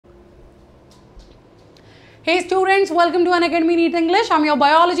Hey students, welcome to Unacademy NEET English. I'm your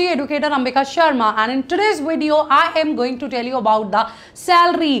biology educator Ambika Sharma, and in today's video I am going to tell you about the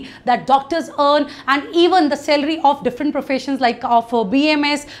salary that doctors earn and even the salary of different professions like of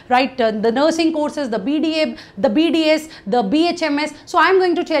BMS, right, the nursing courses, the BDA, the BDS, the BHMS. So I'm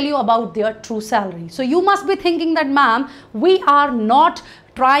going to tell you about their true salary. So you must be thinking that ma'am, we are not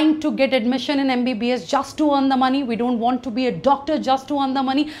trying to get admission in MBBS just to earn the money. We don't want to be a doctor just to earn the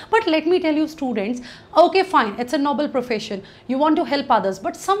money. But let me tell you students, okay fine, it's a noble profession. You want to help others,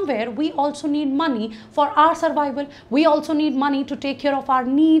 but somewhere we also need money for our survival. We also need money to take care of our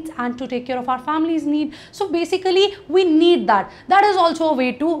needs and to take care of our family's need. So basically we need that. That is also a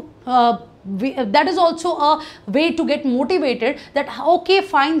way to that is also a way to get motivated that okay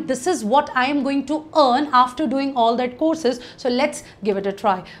fine, this is what I am going to earn after doing all that courses, so let's give it a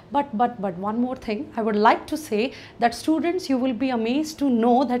try. But one more thing I would like to say, that students, you will be amazed to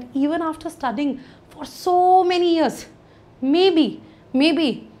know that even after studying for so many years, maybe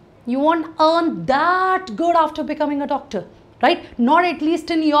you won't earn that good after becoming a doctor, right? Not at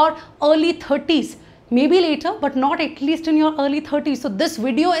least in your early 30s. Maybe later, but not at least in your early 30s. So this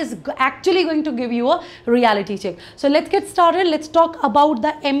video is actually going to give you a reality check. So let's get started. Let's talk about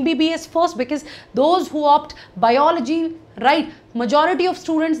the MBBS first, because those who opt biology, right, majority of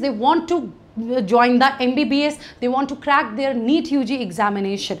students, they want to join the MBBS, they want to crack their NEET UG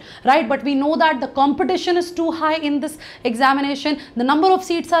examination, right? But we know that the competition is too high in this examination. The number of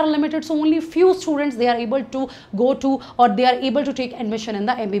seats are limited, so only few students they are able to go to, or they are able to take admission in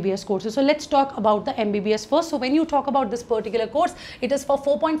the MBBS courses. So let's talk about the MBBS first. So when you talk about this particular course, it is for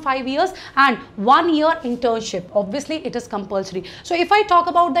 4.5 years and 1 year internship. Obviously it is compulsory. So if I talk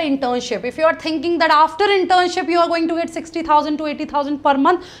about the internship, if you are thinking that after internship you are going to get 60,000 to 80,000 per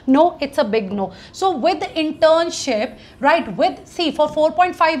month, no, it's a big no. So with the internship, right, see, for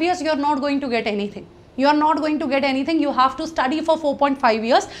 4.5 years you are not going to get anything. You are not going to get anything. You have to study for 4.5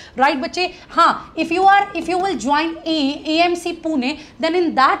 years, right, bache? If you will join AMC Pune, then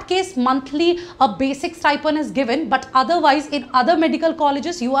in that case monthly a basic stipend is given, but otherwise in other medical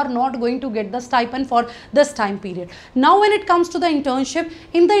colleges you are not going to get the stipend for this time period. Now when it comes to the internship,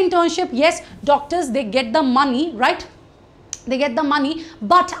 in the internship, yes, doctors, they get the money, right? They get the money,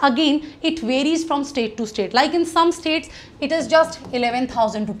 but again it varies from state to state. Like in some states it is just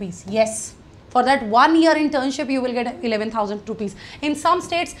 11,000 rupees. Yes, for that 1 year internship you will get 11,000 rupees. In some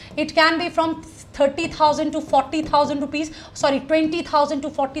states it can be from 30,000 to 40,000 rupees, sorry, 20,000 to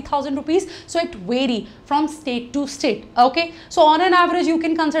 40,000 rupees. So it vary from state to state. Okay, so on an average you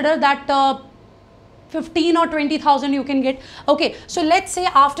can consider that 15 or 20,000 you can get. Okay, so let's say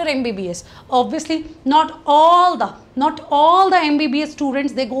after MBBS, obviously not all the MBBS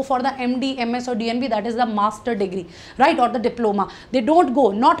students, they go for the MD, MS or DNB, that is the master degree, right, or the diploma. They don't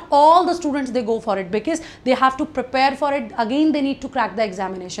go, not all the students they go for it, because they have to prepare for it. Again, they need to crack the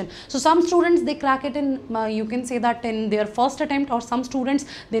examination. So some students, they crack it in, you can say that in their first attempt, or some students,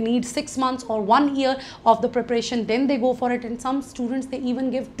 they need 6 months or 1 year of the preparation, then they go for it. And some students, they even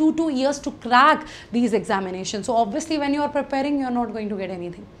give 2 years to crack these examinations. So obviously when you are preparing, you are not going to get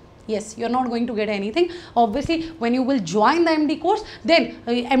anything. Yes, you are not going to get anything. Obviously when you will join the MD course, then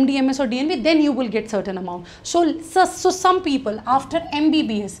MD, MS or DNB, then you will get certain amount. So some people after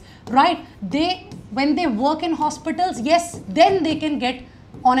MBBS, right, when they work in hospitals, yes, then they can get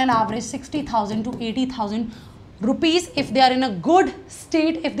on an average 60,000 to 80,000 rupees if they are in a good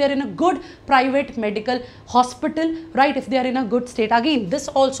state, if they are in a good private medical hospital, right, if they are in a good state. Again, this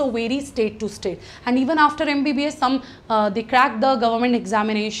also varies state to state. And even after MBBS, some they crack the government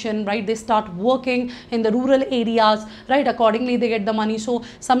examination, right, they start working in the rural areas, right, accordingly they get the money. So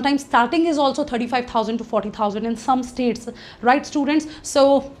sometimes starting is also 35,000 to 40,000 in some states, right, students?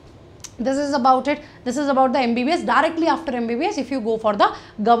 So this is about it. This is about the MBBS. Directly after MBBS, if you go for the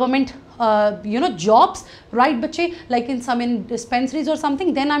government jobs, right, bache, like in some dispensaries or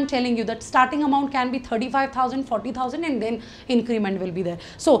something, then I'm telling you that starting amount can be 35,000, 40,000, and then increment will be there.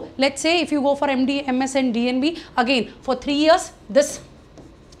 So let's say if you go for MD, MS and DNB, again for 3 years, this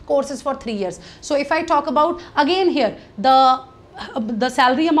course is for 3 years. So if I talk about again here, the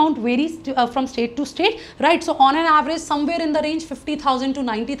salary amount varies from state to state, right? So on an average, somewhere in the range 50,000 to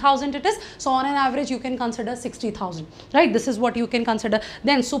 90,000 it is. So on an average you can consider 60,000, right? This is what you can consider.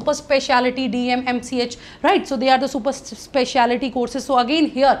 Then super specialty, DM, MCH, right? So they are the super specialty courses. So again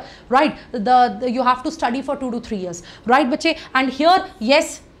here, right, you have to study for 2 to 3 years, right, bache? And here,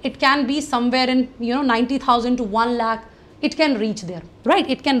 yes, it can be somewhere in 90,000 to 1 lakh, it can reach there, right?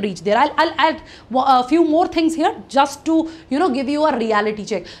 It can reach there. I'll add a few more things here just to, you know, give you a reality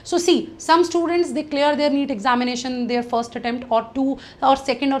check. So see, some students, they clear their NEET examination their first attempt or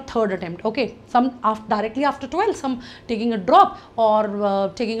second or third attempt, okay? Some directly after 12, some taking a drop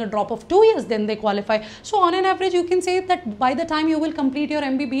or taking a drop of 2 years, then they qualify. So on an average, you can say that by the time you will complete your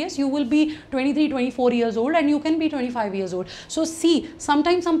MBBS, you will be 23, 24 years old, and you can be 25 years old. So see,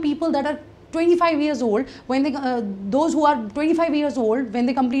 sometimes some people that are 25 years old, when they those who are 25 years old, when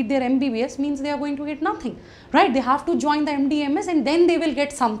they complete their MBBS, means they are going to get nothing, right? They have to join the MD/MS and then they will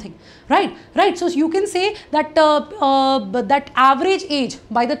get something, right? So you can say that that average age,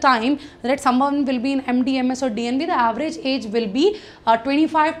 by the time that someone will be in MD/MS or DNB, the average age will be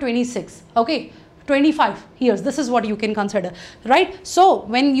 25, 26, okay? 25 years, this is what you can consider, right? So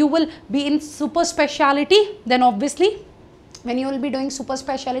when you will be in super speciality, then obviously, when you will be doing super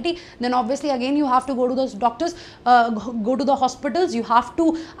speciality, then obviously again you have to go to those doctors, go to the hospitals, you have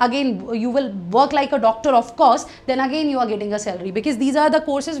to, again, you will work like a doctor, of course, then again you are getting a salary, because these are the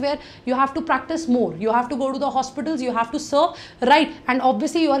courses where you have to practice more, you have to go to the hospitals, you have to serve, right? And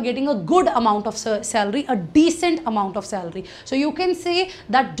obviously you are getting a good amount of salary, a decent amount of salary. So you can say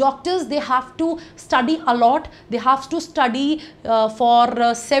that doctors, they have to study a lot, they have to study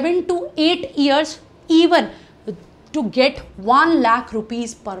for 7 to 8 years even to get 1 lakh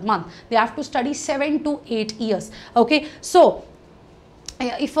rupees per month. They have to study 7 to 8 years, okay? So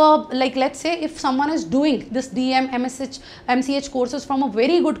if like, let's say if someone is doing this DM, MSH, MCH courses from a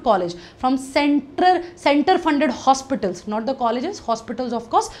very good college, from center funded hospitals, not the colleges, hospitals of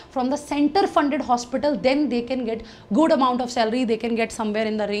course, from the center funded hospital, then they can get good amount of salary. They can get somewhere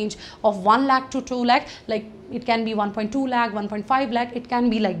in the range of 1 lakh to 2 lakh, like it can be 1.2 lakh, 1.5 lakh, it can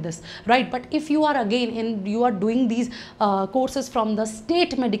be like this, right? But if you are again you are doing these courses from the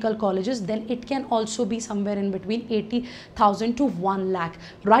state medical colleges, then it can also be somewhere in between 80,000 to 1 lakh,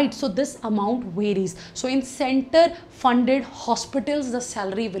 right? So this amount varies. So in center funded hospitals, the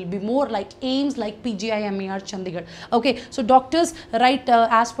salary will be more, like AIMS, like PGI MER Chandigarh, okay? So doctors, right,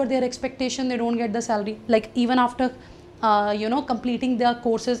 as per their expectation, they don't get the salary, like even after you know, completing their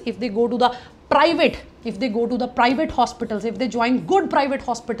courses, if they go to the private hospitals, if they join good private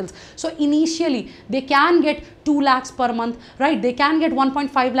hospitals, so initially they can get 2 lakhs per month, right? They can get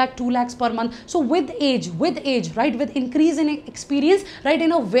 1.5 lakh, 2 lakhs per month. So with age, right, with increase in experience, right,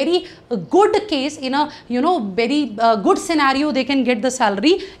 in a very good case, in a, you know, very good scenario, they can get the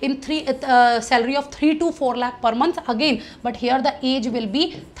salary in salary of 3 to 4 lakh per month again. But here the age will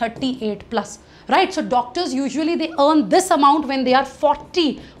be 38 plus, right? So doctors usually they earn this amount when they are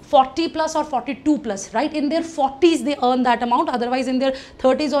 40 plus or 42 plus, right? In their 40s they earn that amount, otherwise in their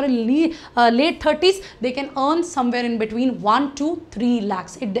 30s or in late 30s they can earn somewhere in between 1 to 3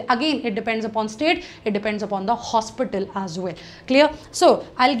 lakhs. Again, it depends upon state, it depends upon the hospital as well. Clear? So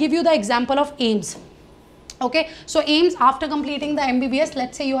I'll give you the example of AIMS. Okay, so AIMS, after completing the MBBS,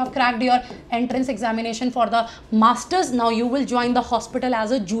 let's say you have cracked your entrance examination for the masters, now you will join the hospital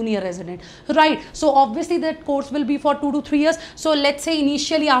as a junior resident, right? So obviously that course will be for 2 to 3 years. So let's say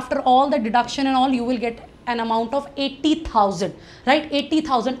initially after all the deduction and all, you will get an amount of 80,000, right?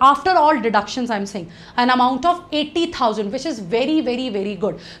 80,000 after all deductions, I'm saying an amount of 80,000, which is very, very, very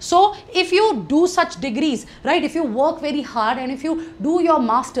good. So if you do such degrees, right, if you work very hard and if you do your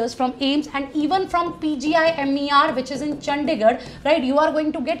masters from AIMS and even from PGI MER, which is in Chandigarh, right, you are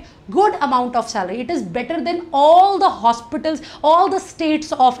going to get good amount of salary. It is better than all the hospitals, all the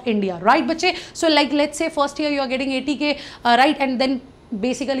states of India, right, bache? So like, let's say first year you are getting 80k, right, and then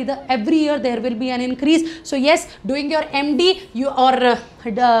basically every year there will be an increase. So yes, doing your MD you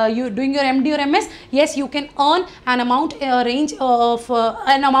doing your MD or MS, yes, you can earn an amount range of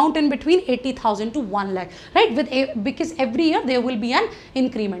an amount in between 80,000 to 1 lakh, right? Because every year there will be an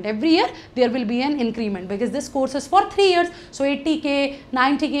increment, every year there will be an increment, because this course is for 3 years. So 80k,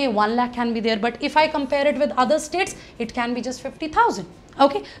 90k, 1 lakh can be there. But if I compare it with other states, it can be just 50,000.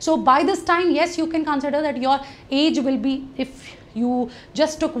 Okay, so by this time, yes, you can consider that your age will be, if you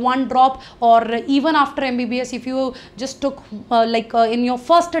just took one drop, or even after MBBS, if you just took in your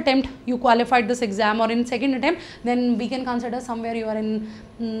first attempt you qualified this exam, or in second attempt, then we can consider somewhere you are in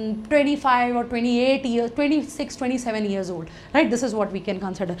 25 or 28 years, 26, 27 years old, right? This is what we can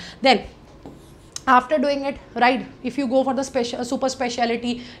consider. Then after doing it, right, if you go for the super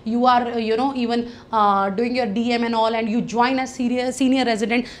speciality, you are even doing your DM and all, and you join as senior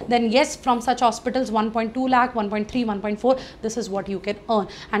resident, then yes, from such hospitals 1.2 lakh, 1.3, 1.4, this is what you can earn.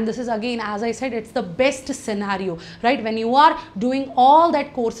 And this is, again, as I said, it's the best scenario, right? When you are doing all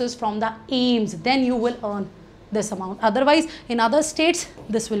that courses from the AIMS, then you will earn this amount. Otherwise, in other states,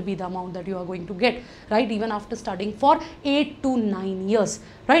 this will be the amount that you are going to get, right? Even after studying for 8 to 9 years,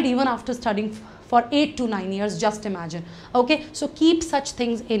 right? Even after studying for 8 to 9 years, just imagine. Okay, so keep such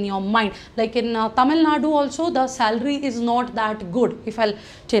things in your mind. Like in Tamil Nadu also, the salary is not that good, if I'll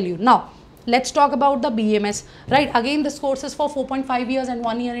tell you. Now, let's talk about the BMS, right? Again, this course is for 4.5 years and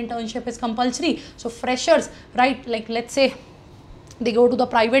 1 year internship is compulsory. So freshers, right, like let's say they go to the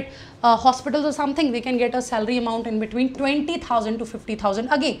private hospitals or something, they can get a salary amount in between 20,000 to 50,000.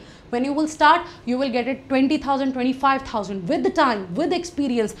 Again, when you will start, you will get it 20,000, 25,000. With the time, with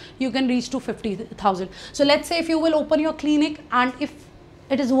experience, you can reach to 50,000. So let's say if you will open your clinic and if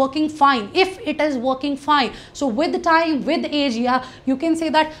it is working fine, so with the time, with age, yeah, you can say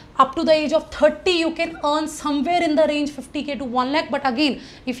that up to the age of 30 you can earn somewhere in the range 50k to 1 lakh. But again,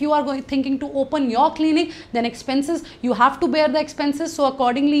 if you are thinking to open your clinic, then expenses, you have to bear the expenses. So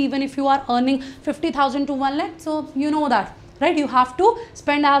accordingly, even if you are earning 50,000 to 1 lakh, so you know that, right, you have to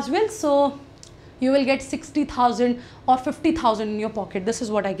spend as well. So you will get 60,000 or 50,000 in your pocket. This is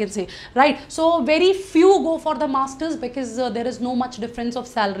what I can say, right? So very few go for the masters because there is no much difference of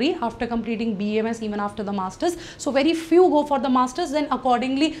salary after completing BMS, even after the masters. So very few go for the masters. Then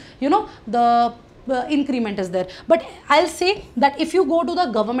accordingly, you know, the increment is there. But I'll say that if you go to the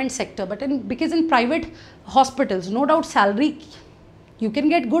government sector, but because in private hospitals, no doubt salary, you can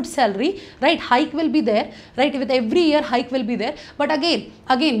get good salary, right? Hike will be there, right? With every year, hike will be there. But again,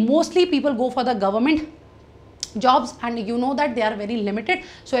 mostly people go for the government jobs, and you know that they are very limited.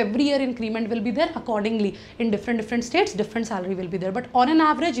 So every year increment will be there. Accordingly, in different states, different salary will be there. But on an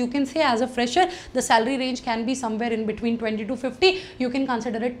average, you can say as a fresher, the salary range can be somewhere in between 20 to 50. You can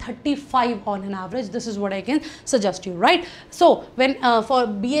consider it 35 on an average. This is what I can suggest you, right? So when for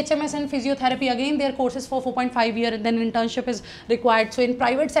BHMS and physiotherapy, again, their courses for 4.5 years, and then internship is required. So in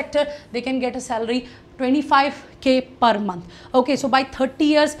private sector, they can get a salary 25k per month. Okay, so by 30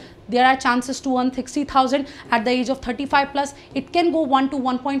 years, there are chances to earn 60,000. At the age of 35 plus, it can go 1 to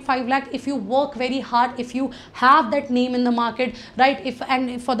 1.5 lakh if you work very hard, if you have that name in the market, right?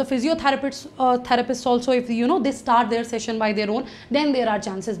 And for the physiotherapists, therapists also, if you know they start their session by their own, then there are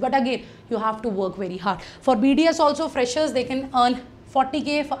chances. But again, you have to work very hard. For BDS also, freshers, they can earn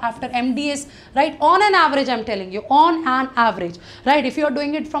 40k for after MDS, right? On an average, I'm telling you, on an average, right? If you are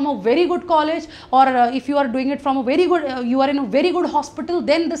doing it from a very good college, or if you are doing it from a very good, you are in a very good hospital,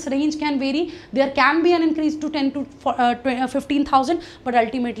 then this range can vary. There can be an increase to 10 to 15,000, but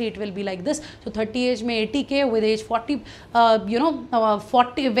ultimately it will be like this. So 30 age may 80k, with age 40,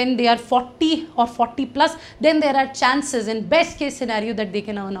 40, when they are 40 or 40 plus, then there are chances in best case scenario that they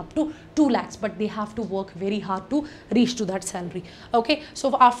can earn up to 2 lakhs, but they have to work very hard to reach to that salary. Okay,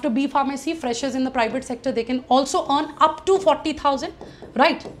 so after B Pharmacy, freshers in the private sector, they can also earn up to 40,000,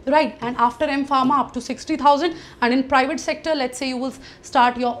 right? And after M Pharma, up to 60,000. And in private sector, let's say you will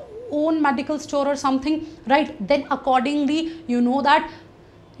start your own medical store or something, right? Then accordingly, you know that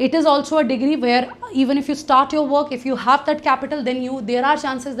it is also a degree where even if you start your work, if you have that capital, then there are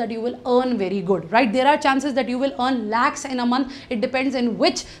chances that you will earn very good, right? There are chances that you will earn lakhs in a month. It depends in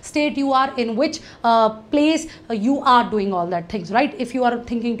which state you are, in which place you are doing all that things, right? If you are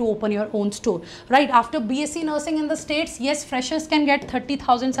thinking to open your own store, right? After BSc nursing in the states, yes, freshers can get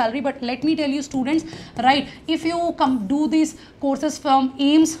 30,000 salary. But let me tell you, students, right? If you do these courses from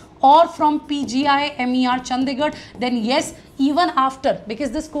AIMS or from PGI MER Chandigarh, then yes, even after,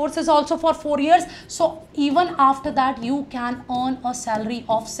 because this course is also for 4 years, so even after that you can earn a salary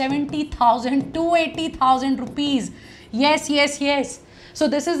of 70,000 to 80,000 rupees. Yes. So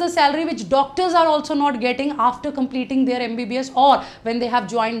this is the salary which doctors are also not getting after completing their MBBS or when they have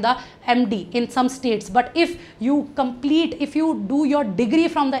joined the MD in some states. But if you do your degree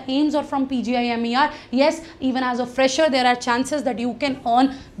from the AIMS or from PGI MER, yes, even as a fresher, there are chances that you can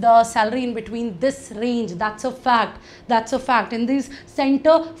earn the salary in between this range. That's a fact. In these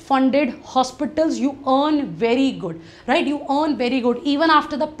center funded hospitals, you earn very good, right? You earn very good even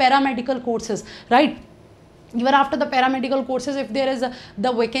after the paramedical courses, right? Even after the paramedical courses, if there is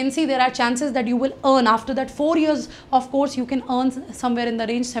the vacancy, there are chances that you will earn after that 4 years of course, you can earn somewhere in the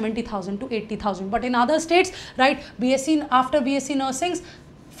range 70,000 to 80,000. But in other states, right, after BSc nursing,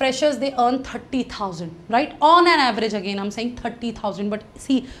 freshers, they earn 30,000, right? On an average, again, I'm saying 30,000, but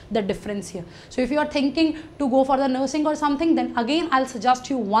see the difference here. So if you are thinking to go for the nursing or something, then again, I'll suggest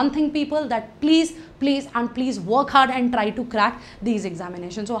you one thing, people, that please work hard and try to crack these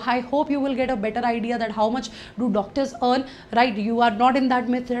examinations. So I hope you will get a better idea that how much do doctors earn, right? You are not in that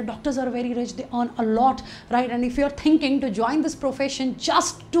myth that doctors are very rich, they earn a lot, right? And if you're thinking to join this profession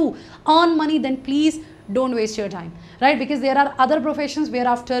just to earn money, then please don't waste your time, right? Because there are other professions where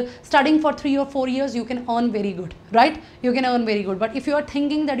after studying for 3 or 4 years you can earn very good, right? You can earn very good. But if you are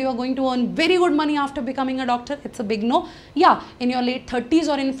thinking that you are going to earn very good money after becoming a doctor, it's a big no. Yeah, in your late 30s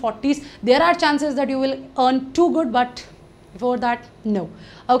or in 40s there are chances that you will earn too good, but before that, no.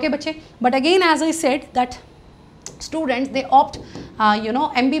 Okay, bache. But again, as I said, that students, they opt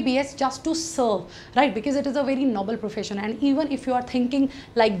MBBS just to serve, right? Because it is a very noble profession. And even if you are thinking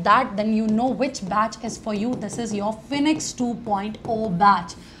like that, then you know which batch is for you. This is your Phoenix 2.0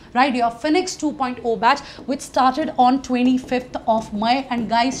 batch, right? Your Phoenix 2.0 batch, which started on 25th of May. And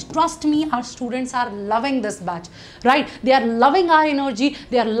guys, trust me, our students are loving this batch, right? They are loving our energy,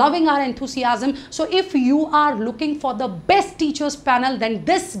 they are loving our enthusiasm. So if you are looking for the best teachers panel, then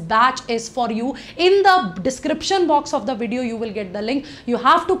this batch is for you. In the description box of the video, you will get the link. You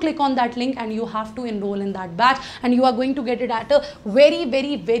have to click on that link and you have to enroll in that batch, and you are going to get it at a very,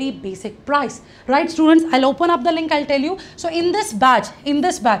 very, very basic price, right, students? I'll open up the link, I'll tell you. So in this batch,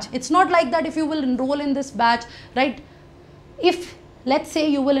 it's not like that if you will enroll in this batch, right? If let's say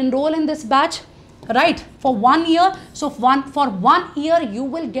you will enroll in this batch, right, for 1 year, so for 1 year you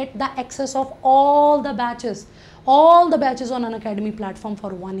will get the access of all the batches on Unacademy platform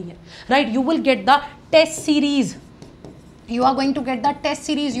for 1 year, right? You will get the test series. You are going to get the test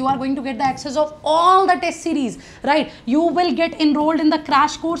series. You are going to get the access of all the test series, right? You will get enrolled in the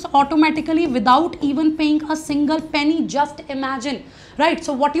crash course automatically without even paying a single penny. Just imagine, right?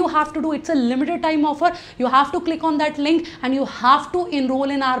 So what you have to do, it's a limited time offer. You have to click on that link and you have to enroll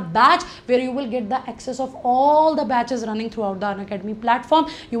in our batch, where you will get the access of all the batches running throughout the Unacademy platform.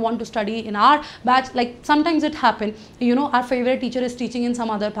 You want to study in our batch, like sometimes it happens, our favorite teacher is teaching in some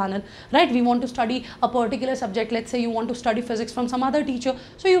other panel, right? We want to study a particular subject. Let's say you want to study physics from some other teacher,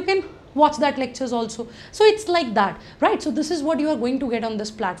 so you can watch that lectures also. So it's like that, right? So this is what you are going to get on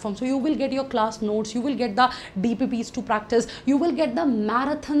this platform. So you will get your class notes, you will get the DPPs to practice, you will get the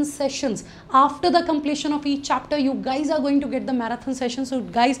marathon sessions after the completion of each chapter. You guys are going to get the marathon sessions, so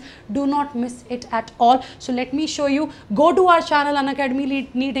guys, do not miss it at all. So let me show you. Go to our channel Unacademy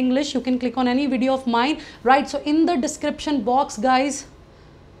NEET English. You can click on any video of mine, right? So in the description box, guys,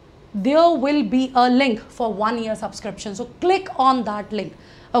 there will be a link for 1 year subscription. So click on that link,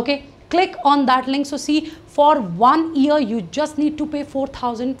 okay? Click on that link. So see, for 1 year you just need to pay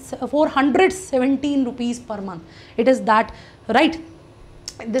 417 rupees per month. It is that, right?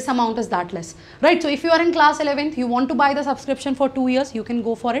 This amount is that less, right? So if you are in class 11th, you want to buy the subscription for 2 years, you can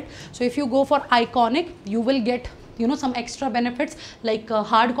go for it. So if you go for Iconic, you will get some extra benefits, like a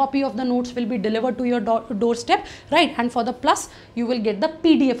hard copy of the notes will be delivered to your doorstep, right? And for the plus, you will get the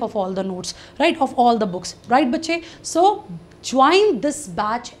PDF of all the notes, right, of all the books, right, bache? So join this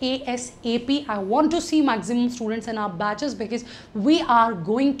batch ASAP. I want to see maximum students in our batches, because we are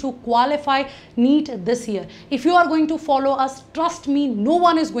going to qualify NEET this year. If you are going to follow us, trust me, no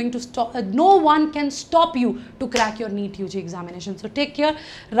one is going to stop, no one can stop you to crack your NEET UG examination. So take care,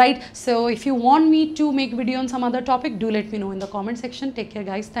 right? So if you want me to make video on some other topic, do let me know in the comment section. Take care,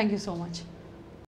 guys. Thank you so much.